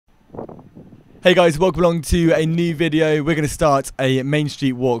Hey guys, welcome along to a new video. We're going to start a main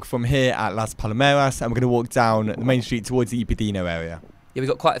street walk from here at Las Palomeras, and we're going to walk down the main street towards the Ipadino area. Yeah, we've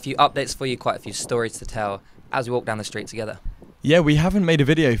got quite a few updates for you, quite a few stories to tell as we walk down the street together. Yeah, we haven't made a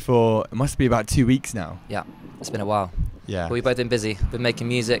video for, it must be about 2 weeks now. Yeah, it's been a while. Yeah. But we've both been busy. Been making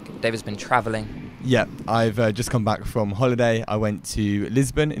music. David's been travelling. Yeah, I've just come back from holiday. I went to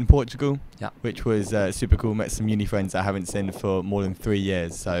Lisbon in Portugal, which was super cool. Met some uni friends I haven't seen for more than 3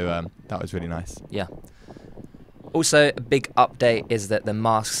 years, so that was really nice. Yeah. Also, a big update is that the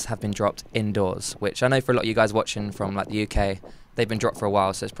masks have been dropped indoors, which I know for a lot of you guys watching from like the UK, they've been dropped for a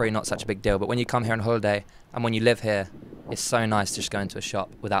while, so it's probably not such a big deal. But when you come here on holiday and when you live here, it's so nice to just go into a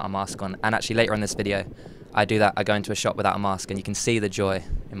shop without a mask on. And actually later in this video, I do that. I go into a shop without a mask and you can see the joy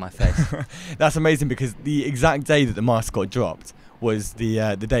in my face. That's amazing, because the exact day that the mask got dropped was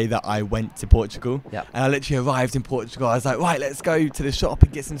the day that I went to Portugal. Yep. And I literally arrived in Portugal. I was like, right, let's go to the shop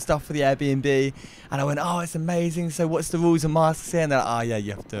and get some stuff for the Airbnb. And I went, oh, it's amazing. So what's the rules of masks here? And they're like, oh yeah,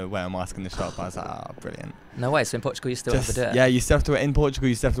 you have to wear a mask in the shop. I was like, oh, brilliant. No way. So in Portugal you still have to do it? Yeah, you still have to wear, in Portugal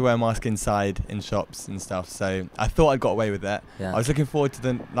you still have to wear a mask inside in shops and stuff. So I thought I'd got away with it. Yeah. I was looking forward to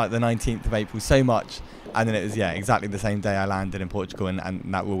the 19th of April so much. And then it was, yeah, exactly the same day I landed in Portugal, and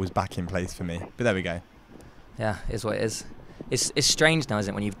that rule was back in place for me. But there we go. Yeah, it is what it is. It's strange now,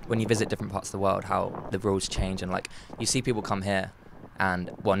 isn't it, when you visit different parts of the world, how the rules change, and like you see people come here,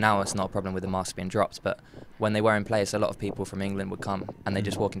 and well, now it's not a problem with the mask being dropped, but when they were in place, a lot of people from England would come and they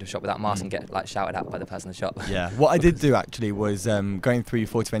just walk into a shop without a mask and get like shouted at by the person in the shop. Yeah, what I did do actually was going through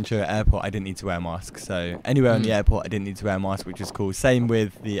Fuerteventura airport, I didn't need to wear a mask. So anywhere in the airport, I didn't need to wear a mask, which was cool. Same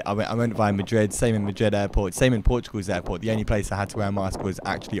with I went via Madrid, same in Madrid airport, same in Portugal's airport. The only place I had to wear a mask was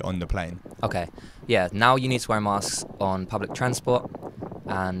actually on the plane. Okay, yeah, now you need to wear masks on public transport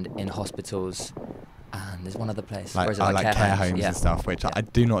and in hospitals. And there's one other place. Like care homes and stuff, which I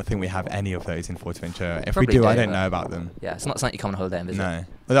do not think we have any of those in Fuerteventura. If we do, I don't know about them. Yeah, it's not something you come on holiday and visit. No.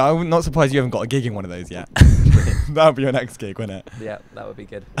 But I'm not surprised you haven't got a gig in one of those yet. That would be your next gig, wouldn't it? Yeah, that would be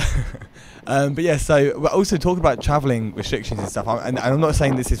good. But yeah, so we're also talking about travelling restrictions and stuff. And I'm not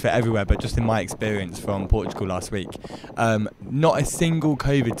saying this is for everywhere, but just in my experience from Portugal last week, not a single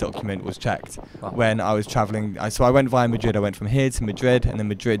COVID document was checked when I was travelling. So I went via Madrid. I went from here to Madrid and then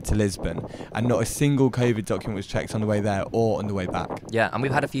Madrid to Lisbon. And not a single COVID document was checked on the way there or on the way back. Yeah, and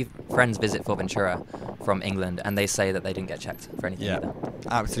we've had a few friends visit Fuerteventura from England, and they say that they didn't get checked for anything either.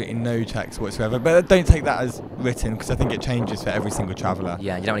 Absolutely no checks whatsoever. But don't take that as written, because I think it changes for every single traveller.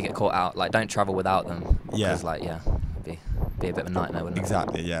 Yeah, you don't want to get caught out. Like, don't travel without them. Yeah. Because, like, yeah, it'd be a bit of a nightmare, wouldn't it?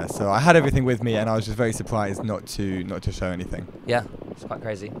 Exactly, yeah. So I had everything with me, and I was just very surprised not to show anything. Yeah, it's quite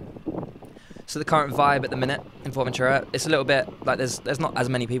crazy. So the current vibe at the minute in Fuerteventura, it's a little bit like there's not as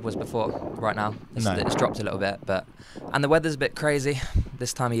many people as before right now. It's dropped a little bit, and the weather's a bit crazy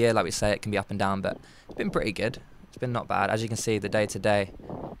this time of year. Like we say, it can be up and down, but it's been pretty good. It's been not bad. As you can see, the day today,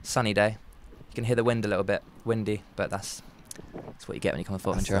 sunny day. You can hear the wind a little bit, windy, but that's what you get when you come to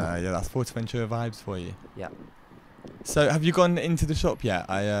Fuerteventura. Yeah, that's Fuerteventura vibes for you. Yeah. So have you gone into the shop yet?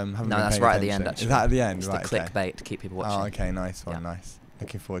 I haven't. No, that's right at the end. Actually, is that at the end? It's right, the clickbait to keep people watching. Oh, okay, nice one, nice.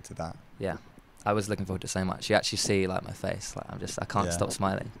 Looking forward to that. Yeah. I was looking forward to it so much. You actually see like my face, like I can't stop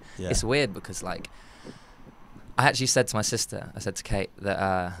smiling. Yeah. It's weird because like I actually said to my sister, I said to Kate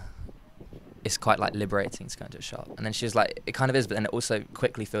that it's quite like liberating to go into a shop, and then she was like, it kind of is, but then it also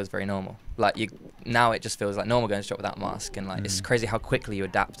quickly feels very normal. Like now it just feels like normal going to a shop without a mask, and like it's crazy how quickly you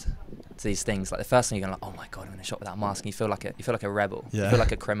adapt to these things. Like the first thing you're going like, oh my god, I'm in a shop without a mask, and you feel like a rebel, you feel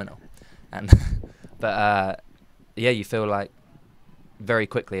like a criminal, and but yeah, you feel like very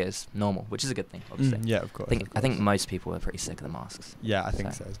quickly as normal, which is a good thing, obviously. Yeah, of course. I think most people are pretty sick of the masks. Yeah, I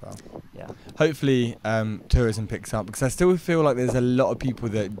think so as well. Yeah. Hopefully tourism picks up, because I still feel like there's a lot of people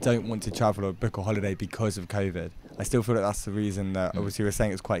that don't want to travel or book a holiday because of COVID. I still feel like that's the reason that obviously we're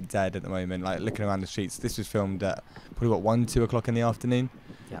saying it's quite dead at the moment. Like looking around the streets, this was filmed at probably 1-2 o'clock in the afternoon.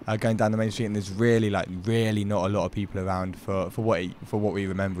 Yeah. Going down the main street, and there's really not a lot of people around for what we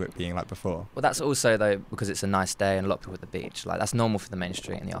remember it being like before. Well, that's also though because it's a nice day and a lot of people at the beach. Like that's normal for the main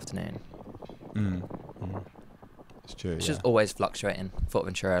street in the afternoon. It's true. It's just always fluctuating.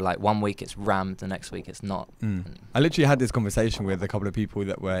 Fuerteventura, like 1 week it's rammed, the next week it's not. I literally had this conversation with a couple of people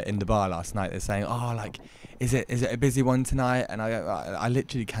that were in the bar last night. They're saying, "Oh, like, is it a busy one tonight?" And I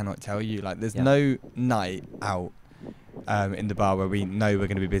literally cannot tell you. Like, there's no night out in the bar where we know we're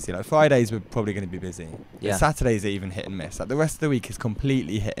going to be busy. Like Fridays, we're probably going to be busy. Yeah. Saturdays are even hit and miss. Like the rest of the week is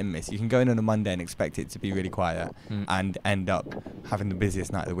completely hit and miss. You can go in on a Monday and expect it to be really quiet and end up having the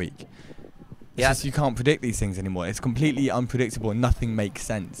busiest night of the week. It's just you can't predict these things anymore. It's completely unpredictable. Nothing makes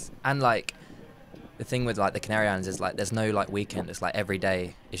sense. And like the thing with like the Canary Islands is like there's no like weekend. It's like every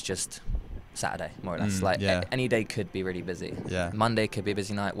day is just Saturday, more or less. Like any day could be really busy. Yeah. Monday could be a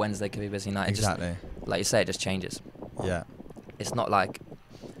busy night. Wednesday could be a busy night. Exactly. It just, like you say, it just changes. Yeah. It's not like,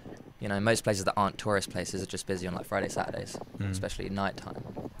 you know, most places that aren't tourist places are just busy on like Friday, Saturdays, especially night time.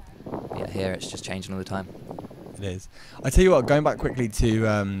 Yeah, here it's just changing all the time. It is. I tell you what, going back quickly to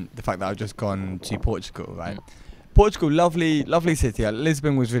the fact that I've just gone to Portugal, right? Portugal, lovely city.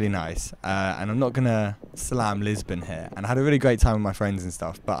 Lisbon was really nice, and I'm not gonna slam Lisbon here. And I had a really great time with my friends and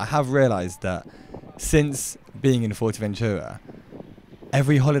stuff. But I have realised that since being in Fuerteventura,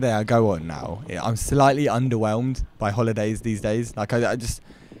 every holiday I go on now, I'm slightly underwhelmed by holidays these days. Like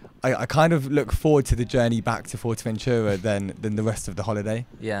I kind of look forward to the journey back to Fuerteventura than the rest of the holiday.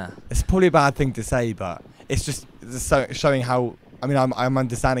 Yeah. It's probably a bad thing to say, but it's just showing how. I mean, I'm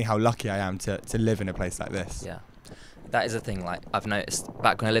understanding how lucky I am to live in a place like this. Yeah. That is a thing, like, I've noticed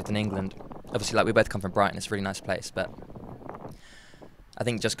back when I lived in England, obviously, like, we both come from Brighton, it's a really nice place, but I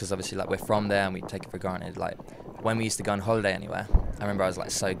think just because, obviously, like, we're from there and we take it for granted, like, when we used to go on holiday anywhere, I remember I was,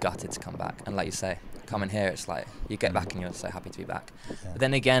 like, so gutted to come back, and like you say, coming here, it's like, you get back and you're so happy to be back. Yeah. But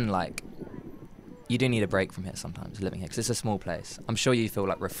then again, like, you do need a break from here sometimes, living here, because it's a small place. I'm sure you feel,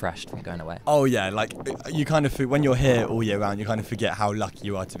 like, refreshed from going away. Oh, yeah, like, you kind of, when you're here all year round, you kind of forget how lucky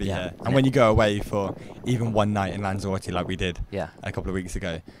you are to be here. And when you go away for even one night in Lanzarote, like we did a couple of weeks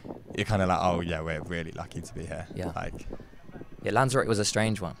ago, you're kind of like, oh, yeah, we're really lucky to be here. Yeah. Like, yeah, Lanzarote was a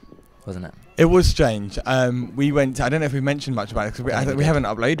strange one, wasn't it? It was strange. We went, I don't know if we mentioned much about it, because we haven't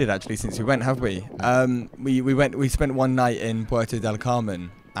uploaded, actually, since we went, have we? We spent one night in Puerto del Carmen,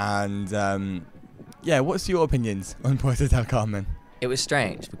 and... yeah, what's your opinions on Puerto del Carmen? It was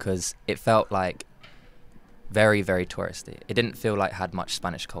strange because it felt like very, very touristy. It didn't feel like it had much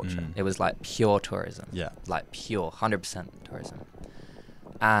Spanish culture. It was like pure tourism. Yeah. Like pure, 100% tourism.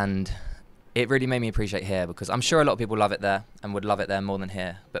 And it really made me appreciate here because I'm sure a lot of people love it there and would love it there more than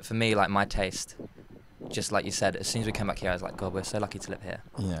here. But for me, like my taste, just like you said, as soon as we came back here, I was like, God, we're so lucky to live here.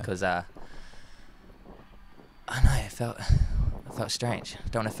 Yeah. Because, I know, it felt strange. I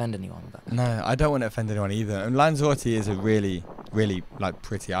don't want to offend anyone. But no, I don't want to offend anyone either. And Lanzarote is a really, really like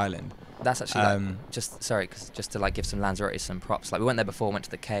pretty island. That's actually just to like give some Lanzarote some props. Like we went there before, went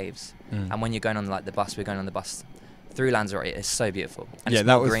to the caves, and when you're going on like the bus, we're going on the bus through Lanzarote. It's so beautiful. And yeah,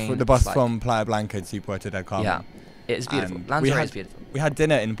 that was the bus from Playa Blanca to Puerto del Carmen. Yeah, it is beautiful. Lanzarote is beautiful. We had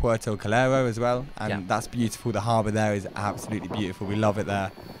dinner in Puerto Corralejo as well, and that's beautiful. The harbour there is absolutely beautiful. We love it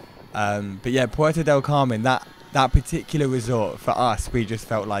there. But yeah, Puerto del Carmen, that particular resort, for us, we just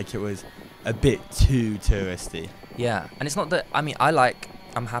felt like it was a bit too touristy. Yeah, and it's not that, I mean,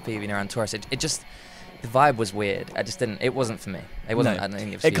 I'm happy being around tourists. It just, the vibe was weird. It wasn't for me. It wasn't, no. I don't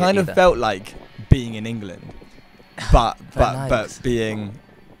think it was It kind of felt like being in England, but being,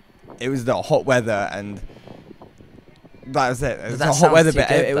 it was the hot weather and that was it. It was the hot weather, but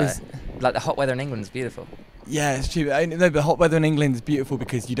it was... Like the hot weather in England is beautiful. Yeah, it's true. No, but hot weather in England is beautiful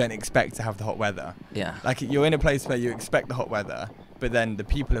because you don't expect to have the hot weather. Yeah. Like you're in a place where you expect the hot weather, but then the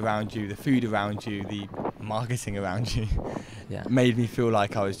people around you, the food around you, the marketing around you, made me feel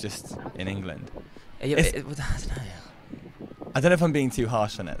like I was just in England. I don't know. I don't know if I'm being too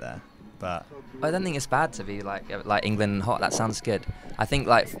harsh on it there, but I don't think it's bad to be like England and hot. That sounds good. I think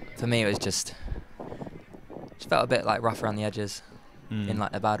like for me it was just felt a bit like rough around the edges, in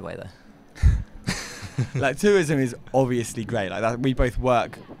like a bad way though. Like tourism is obviously great. Like that, we both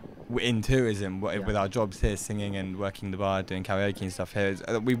work in tourism with our jobs here, singing and working the bar, doing karaoke and stuff here.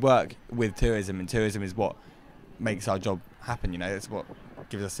 We work with tourism, and tourism is what makes our job happen. You know, it's what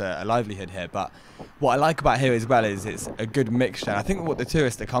gives us a livelihood here. But what I like about here as well is it's a good mixture. And I think what the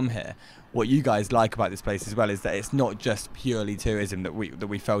tourists that come here, what you guys like about this place as well, is that it's not just purely tourism that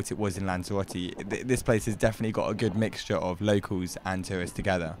we felt it was in Lanzarote. This place has definitely got a good mixture of locals and tourists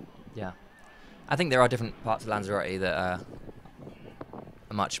together. Yeah. I think there are different parts of Lanzarote that are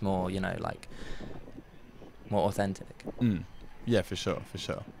much more, you know, like more authentic. Yeah, for sure.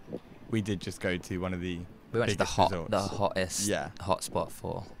 We did just go to one of the we went to the hottest hot spot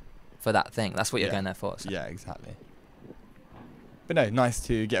for that thing. That's what you're going there for. So. Yeah, exactly. But no, nice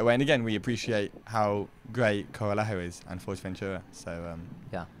to get away. And again, we appreciate how great Corralejo is and Fuerteventura. So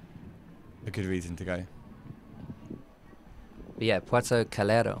a good reason to go. But yeah, Puerto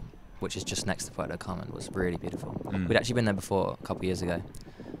Corralejo, which is just next to Puerto Carmen, was really beautiful. We'd actually been there before a couple of years ago,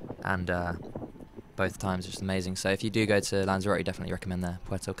 and both times just amazing. So if you do go to Lanzarote, definitely recommend there,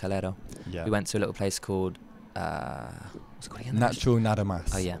 Puerto Corralejo. Yeah. We went to a little place called what's it called again? Natural Nada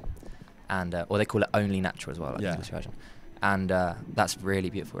Mas. Oh yeah, and or they call it Only Natural as well, like the English version. And that's a really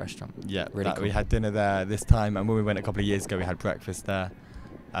beautiful restaurant. Yeah, really cool. We had dinner there this time, and when we went a couple of years ago, we had breakfast there.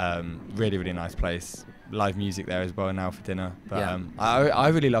 Really, really nice place. live music there as well now for dinner. But Yeah. I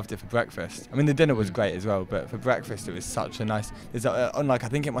really loved it for breakfast. I mean, the dinner was great as well, but for breakfast it was such a nice. There's on like I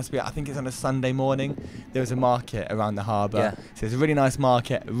think it's on a Sunday morning. There was a market around the harbour. Yeah. So it's a really nice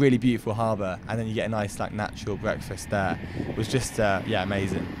market, a really beautiful harbour, and then you get a nice like natural breakfast there. It was just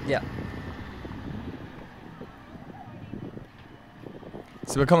amazing. Yeah.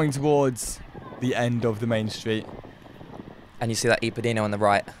 So we're coming towards the end of the main street. And you see that Ipadino on the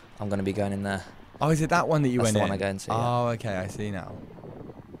right? I'm going to be going in there. Oh, is it that one that you That's went in? the one I go into, Oh, okay, I see now.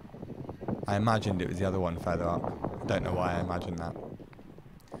 I imagined it was the other one further up. I don't know why I imagined that.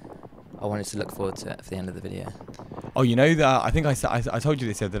 I wanted to look forward to it for the end of the video. Oh, you know that, I think I told you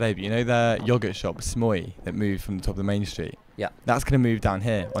this the other day, but you know the yogurt shop, Smoy, that moved from the top of the main street? Yeah. That's going to move down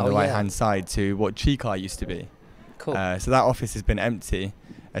here on the Oh, right-hand side to what Chica used to be. Cool. So that office has been empty.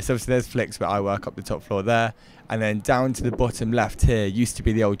 So obviously there's Flicks where I work up the top floor there. And then down to the bottom left here used to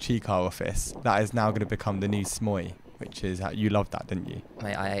be the old Chica office. That is now going to become the new Smoy, which is, you loved that, didn't you?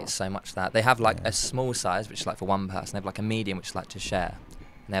 Mate, I ate so much of that. They have like a small size, which is like for one person. They have like a medium, which is like to share.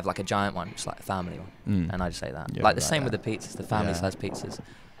 And they have like a giant one, which is like a family one. And I just ate that. Yeah, Like the right, same with the pizzas, the family size pizzas.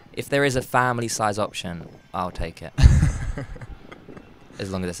 If there is a family size option, I'll take it.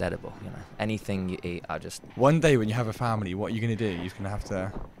 As long as it's edible, you know. Anything you eat, I'll just... One day when you have a family, what are you going to do? You're going to have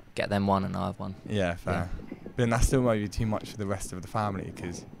to... Get them one and I'll have one. Yeah, fair. Yeah. But then that still might be too much for the rest of the family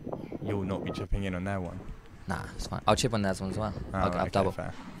because you'll not be chipping in on their one. Nah, it's fine. I'll chip on theirs one as well. I'll Okay, double.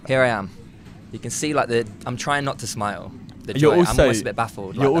 Fair. Here I am. You can see like I'm trying not to smile. The You're joy. also, I'm almost a bit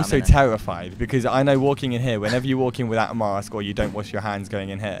baffled. You're like also terrified because I know walking in here, whenever you walk in without a mask or you don't wash your hands going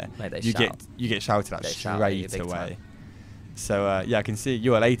in here, Mate, you get shouted at straight away. Time. So yeah, I can see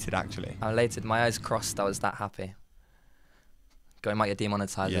you're elated actually. I'm elated. My eyes crossed. I was that happy. Going might get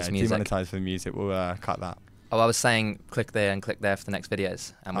demonetized this music. Demonetized for the music. We'll cut that. Oh, I was saying click there and click there for the next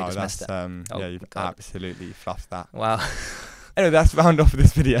videos, and we just missed it. Yeah, you've absolutely fluffed that. Wow. Anyway, that's round off of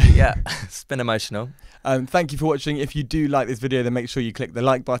this video. Yeah, it's been emotional. Thank you for watching. If you do like this video, then make sure you click the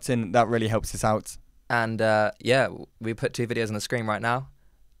like button. That really helps us out. And yeah, we put 2 videos on the screen right now,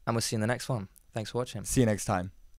 and we'll see you in the next one. Thanks for watching. See you next time.